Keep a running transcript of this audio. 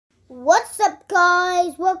What's up,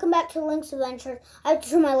 guys? Welcome back to Link's Adventures. I have to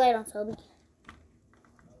turn my light on, so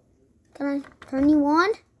can I turn you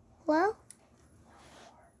on? Hello?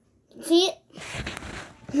 See it?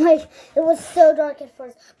 Like, it was so dark at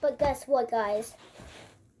first. But guess what, guys?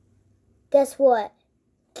 Guess what?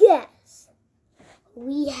 Guess.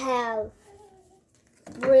 We have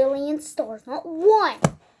brilliant stars. Not one.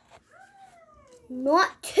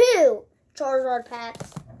 Not two Charizard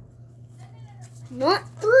packs. Not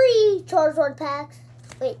 3 Charizard packs.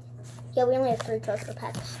 Wait. Yeah, we only have 3 Charizard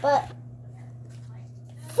packs. But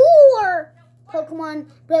 4 Pokemon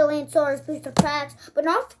Brilliant Stars booster packs. But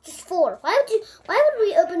not just 4. Why would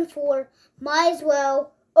we open 4? Might as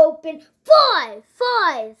well open 5.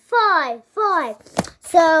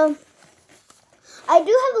 So I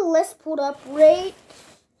do have a list pulled up right.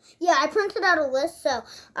 Yeah, I printed out a list, so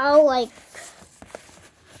I'll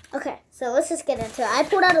okay, so let's just get into it. I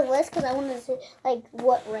pulled out a list because I wanted to see,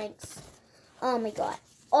 what ranks. Oh, my God.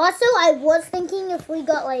 Also, I was thinking if we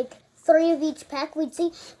got, 3 of each pack, we'd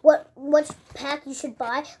see which pack you should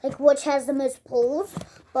buy, which has the most pulls.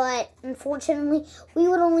 But, unfortunately, we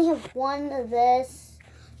would only have one of this,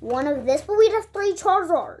 but we'd have 3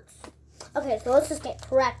 Charizards. Okay, so let's just get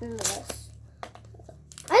correct into this.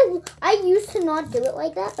 I used to not do it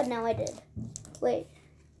like that, but now I did. Wait.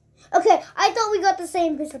 Okay, I thought we got the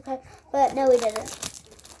same booster pack, but no, we didn't.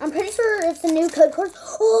 I'm pretty sure it's a new code card.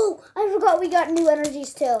 Oh, I forgot we got new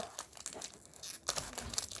energies too.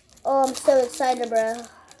 Oh, I'm so excited, bro.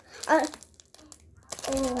 I'm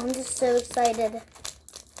just so excited.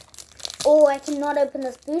 Oh, I cannot open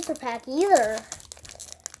this booster pack either.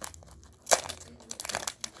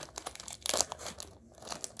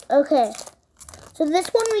 Okay. So this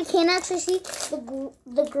one we can actually see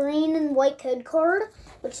the green and white code card,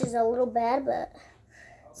 which is a little bad, but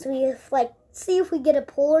so we see if we get a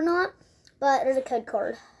pull or not. But there's a code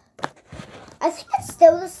card. I think it's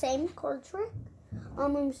still the same card trick.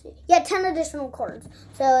 Let me see. Yeah, 10 additional cards,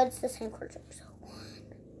 so it's the same card trick. So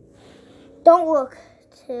don't look.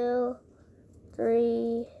 2,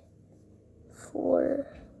 3, 4.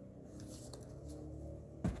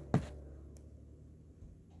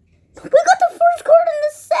 We got the first card in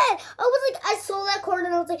the set. I saw that card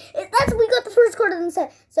and I was like, we got the first card in the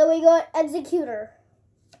set. So we got Executor.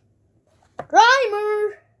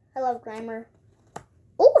 Grimer. I love Grimer.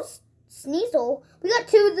 Oh, Sneasel. We got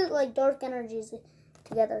 2 of the dark energies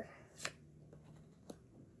together.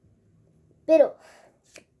 Biddle.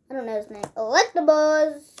 I don't know his name.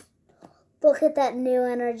 Electabuzz. Look at that new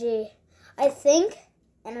energy. I think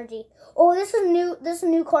energy. Oh, this is a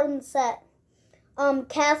new card in the set.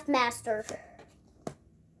 Calf Master.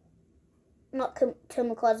 Not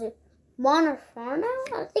Kamikaze. Monofarno?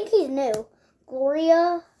 I think he's new.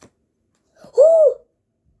 Gloria. Oh!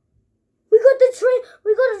 We got a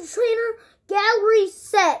trainer gallery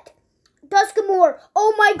set. Duskmore.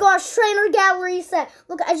 Oh my gosh, trainer gallery set.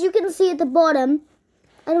 Look, as you can see at the bottom.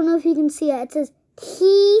 I don't know if you can see it. It says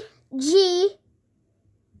TG30.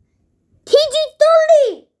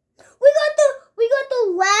 We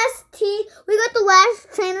got the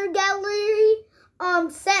last trainer gallery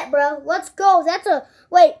set, bro. Let's go.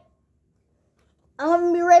 Wait. I'm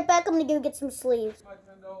gonna be right back. I'm gonna go get some sleeves.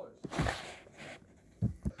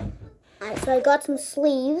 Alright, so I got some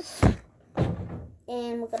sleeves.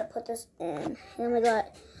 And we're gonna put this in. And we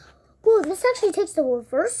got, whoa, this actually takes the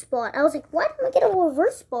reverse spot. I was like, why didn't I get a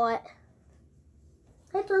reverse spot?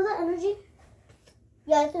 Can I throw that energy?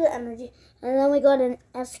 Yeah, I threw the energy. And then we got an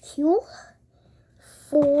SQ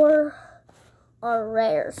for our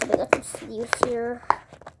rare. So we got some sleeves here.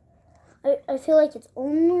 I feel like it's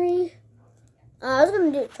only, I was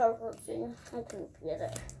going to do a Charizard soon. I couldn't get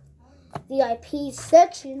it. VIP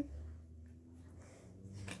section.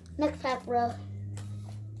 Next pack, bro.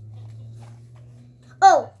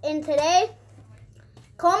 Oh, and today,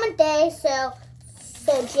 comment day. So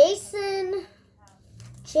Jason,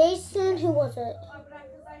 who was it?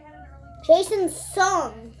 Jason's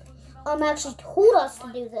son actually told us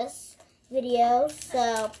to do this video.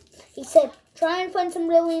 So he said, try and find some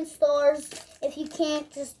brilliant stars. If you can't,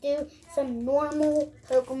 just do some normal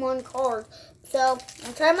Pokemon cards. So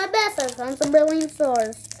I tried my best. I found some brilliant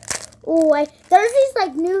stars. Oh, there's these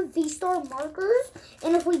new V-Star markers,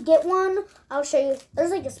 and if we get one, I'll show you.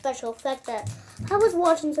 There's a special effect that I was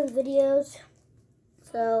watching some videos.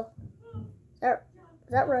 So, is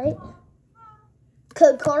that right?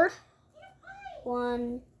 Code card.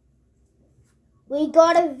 1. We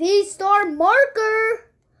got a V-Star marker.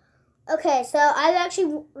 Okay, so I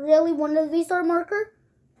actually really wanted a V-Star marker.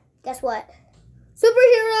 Guess what?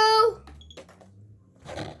 Superhero.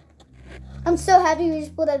 I'm so happy we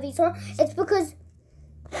just pulled that V-Star. It's because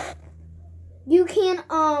you can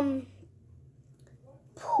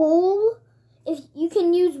pull, if you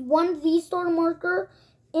can use one V-Star marker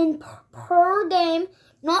in per game,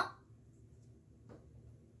 not,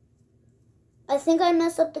 I think I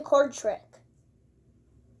messed up the card trick.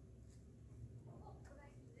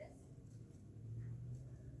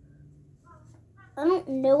 I don't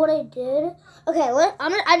know what I did. Okay,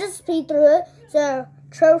 I just speed through it. So,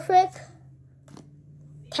 Trophic,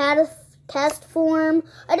 Cast Form.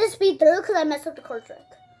 I just speed through because I messed up the card trick.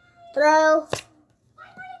 Throw.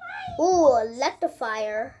 Ooh,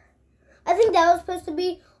 Electivire. I think that was supposed to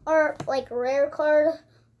be our rare card.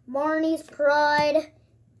 Marnie's Pride,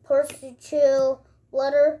 Pursuit,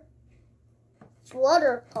 Flutter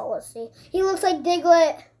Policy. He looks like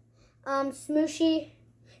Diglett. Smooshy.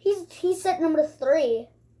 He's set number 3.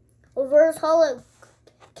 Reverse Hollow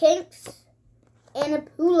Kinks and a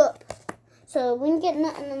Pulip. So we didn't get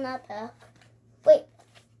nothing in that pack. Wait,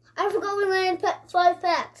 I forgot we landed 5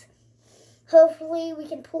 packs. Hopefully we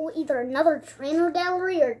can pull either another Trainer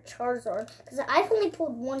Gallery or Charizard. Because I've only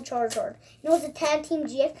pulled one Charizard. You know, it's a Tag Team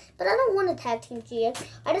GX, but I don't want a Tag Team GX.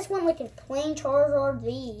 I just want a plain Charizard V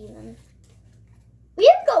even. We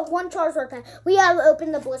haven't got one Charizard pack. We have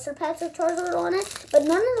opened the blister packs of Charizard on it, but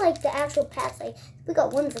none of the actual packs. We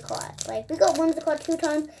got Whimsicott. We got Whimsicott 2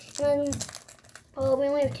 times, and we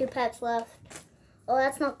only have 2 packs left. Oh,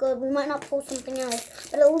 that's not good. We might not pull something else,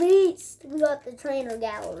 but at least we got the Trainer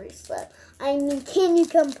Gallery. So I mean, can you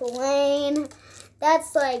complain?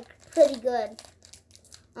 That's pretty good.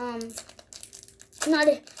 Not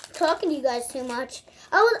talking to you guys too much.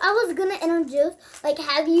 I was gonna introduce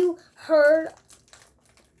have you heard?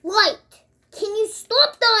 Light, can you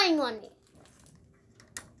stop dying on me?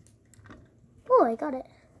 Oh, I got it.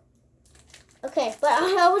 Okay, but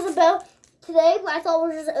I was about, today, I thought we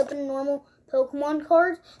were just opening normal Pokemon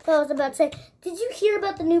cards. So I was about to say, did you hear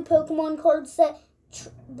about the new Pokemon card set,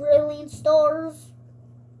 Brilliant Stars?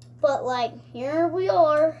 But, here we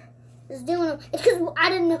are, just doing them. It's because I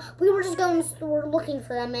didn't know, we were just going to the store looking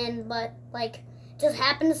for them, just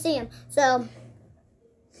happened to see them. So,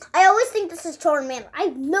 I always think this is Charmander. I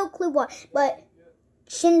have no clue why, but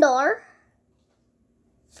Shindar,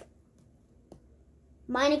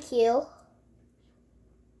 Mimikyu,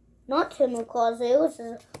 not Tomokazu, this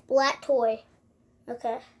is a black toy.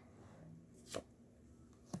 Okay.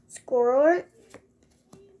 Squirrel,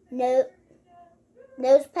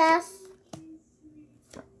 Nosepass,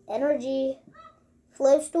 Energy,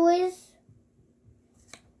 Flostoise,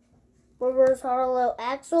 Reverse Hollow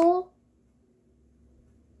Axel.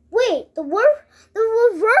 Wait, the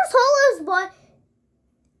reverse hollow spot,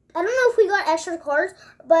 I don't know if we got extra cards,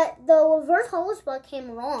 but the reverse hollow spot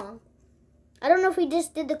came wrong. I don't know if we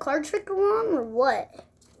just did the card trick wrong or what.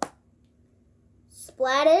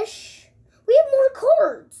 Splatish. We have more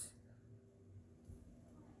cards.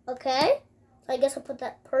 Okay, so I guess I'll put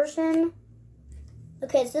that person.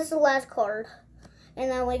 Okay, so this is the last card.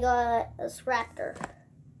 And then we got a Raptor.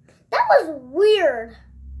 That was weird.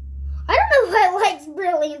 I don't know if I like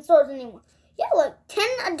Brilliant Stars anymore. Yeah, look, 10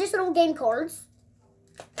 additional game cards.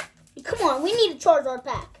 Come on, we need a Charizard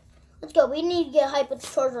pack. Let's go. We need to get hype with the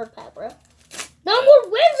Charizard pack, bro. No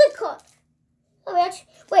more Whimsicott. Oh,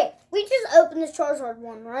 wait, we just opened this Charizard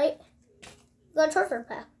one, right? We got a Charizard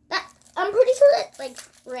pack. I'm pretty sure that's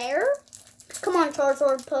rare. Come on,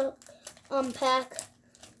 Charizard pack.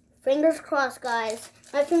 Fingers crossed, guys.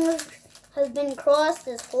 My fingers have been crossed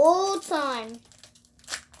this whole time.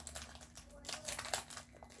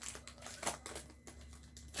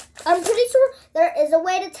 I'm pretty sure there is a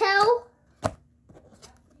way to tell.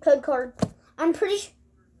 Code card. I'm pretty sure.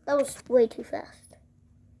 That was way too fast.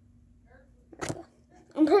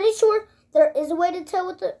 I'm pretty sure there is a way to tell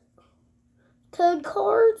with the code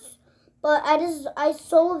cards. But I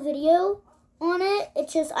saw a video on it.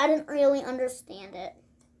 It's just I didn't really understand it.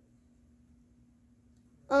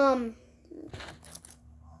 Alright,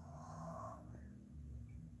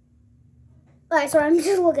 so I'm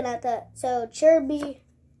just looking at that. So Cherubi.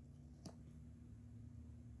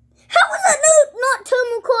 How was that not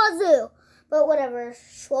Tomokazu? But whatever.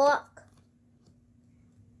 Schlock.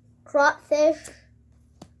 Crotfish.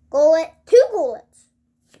 Golett. 2 Goletts.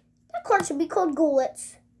 That card should be called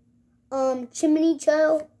Goletts.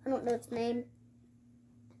 Chiminicho. I don't know its name.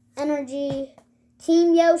 Energy.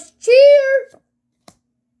 Team Yost. Cheer!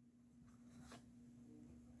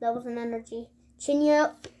 That was an energy.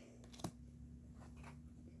 Chinyo.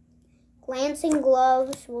 Glancing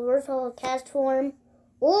Gloves. Reverse Hollow Cast Form.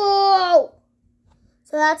 Whoa!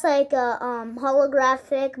 So that's like a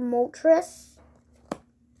holographic Moltres.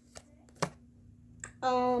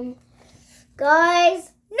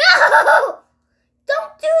 Guys, no!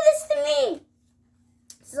 Don't do this to me!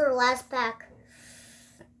 our last pack.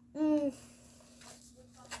 I'm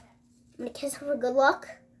gonna kiss her for good luck.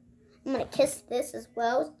 I'm gonna kiss this as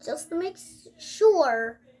well, just to make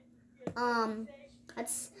sure. I'm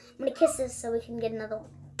gonna kiss this so we can get another one.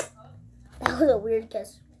 That was a weird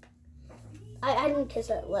kiss. I didn't kiss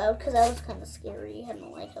it loud because that was kind of scary. I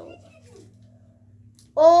didn't like it.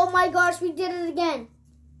 Oh my gosh, we did it again.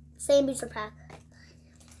 Same booster pack.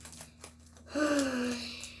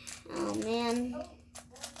 Oh man.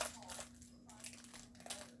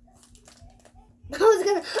 I was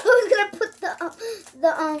gonna put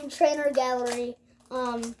the trainer gallery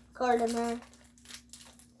card in there.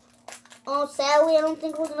 Oh, sadly, I don't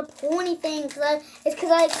think we're gonna pull anything because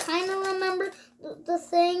I kind of remember the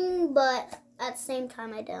thing, but at the same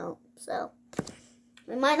time I don't. So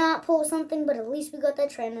we might not pull something, but at least we got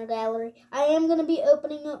that trainer gallery. I am gonna be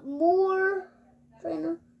opening up more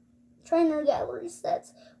trainer gallery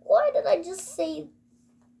sets. Why did I just say?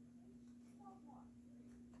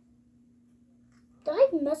 Did I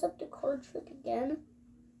mess up the card trick again?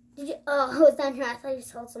 Did you? Oh, it was down here. I thought you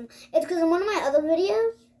saw some. It's because in one of my other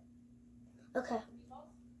videos. Okay.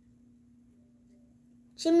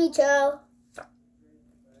 Chimicho.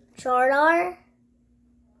 Chardar.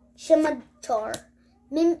 Chimichar.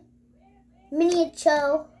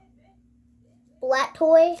 Miniature. Black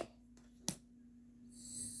Toy.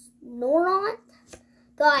 Noron.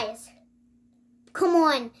 Guys, come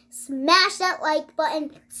on. Smash that like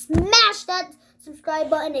button. Smash that subscribe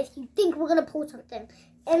button if you think we're going to pull something.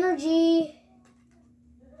 Energy.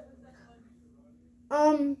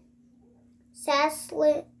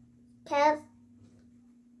 Saslit.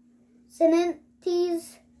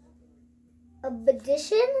 Sinenties.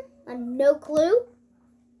 Abedition. No clue.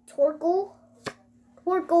 Torkoal.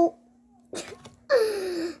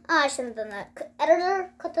 I shouldn't have done that.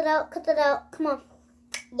 Editor, cut that out. Cut that out. Come on.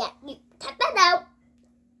 Yeah, you cut that out.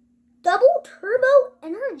 Double Turbo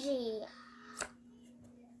Energy.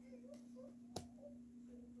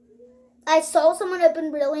 I saw someone open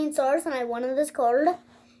Brilliant Stars and I wanted this card.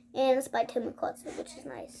 And it's by Tim McCluskey, which is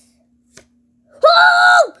nice.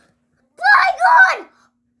 Oh! My God!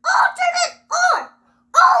 Alternate R!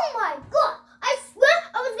 Oh my God! I swear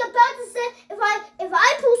I was about to say if I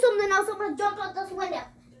pull something else, I'm gonna jump out this window.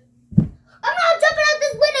 I'm not jumping out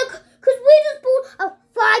this window because we just pulled a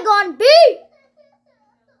Flygon B.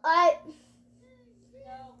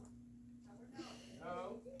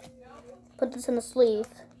 Put this in the sleeve.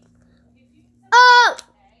 Oh!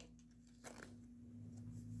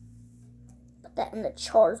 Put that in the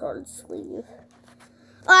Charizard sleeve.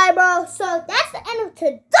 Alright, bro. So that's the end of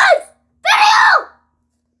today's video.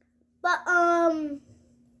 But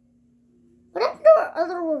what happened to our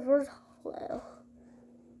other reverse holo?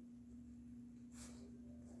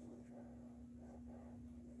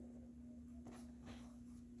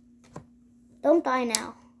 Don't die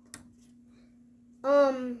now.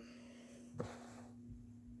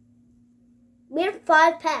 We have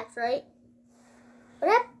 5 packs, right? What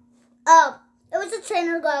happened? Oh, it was a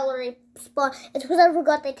trainer gallery spot. It's because I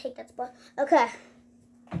forgot they take that spot. Okay.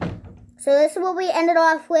 So this is what we ended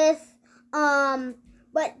off with. But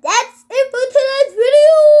that's it for today's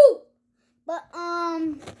video. But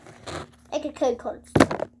I could code cards.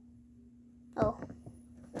 Oh,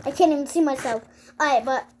 I can't even see myself. Alright,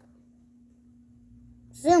 but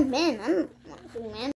zoom in. I don't want to zoom in.